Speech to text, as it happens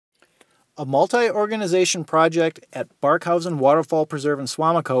A multi-organization project at Barkhausen Waterfowl Preserve in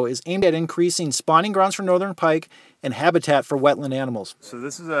Suamico is aimed at increasing spawning grounds for northern pike and habitat for wetland animals. So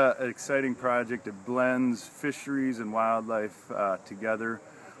this is an exciting project. It blends fisheries and wildlife together.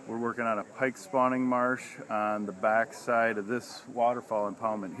 We're working on a pike spawning marsh on the back side of this waterfowl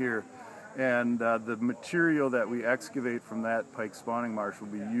impoundment here. And the material that we excavate from that pike spawning marsh will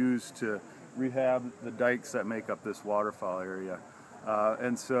be used to rehab the dikes that make up this waterfowl area.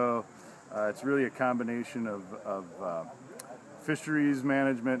 It's really a combination of fisheries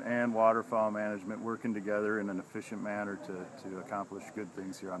management and waterfowl management working together in an efficient manner to accomplish good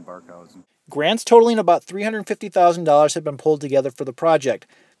things here on Barkhausen. Grants totaling about $350,000 have been pulled together for the project.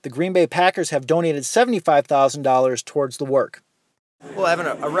 The Green Bay Packers have donated $75,000 towards the work. Well, having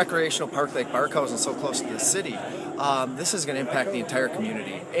a recreational park like Barkhausen so close to the city, this is going to impact the entire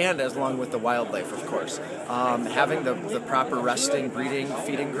community, and along with the wildlife, of course. Having the proper resting, breeding,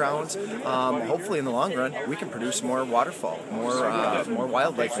 feeding grounds, hopefully in the long run, we can produce more waterfowl, more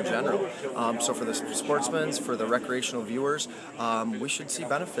wildlife in general. So for the sportsmen, for the recreational viewers, we should see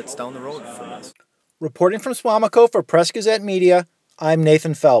benefits down the road from this. Reporting from Suamico for Press Gazette Media, I'm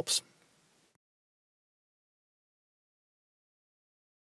Nathan Phelps.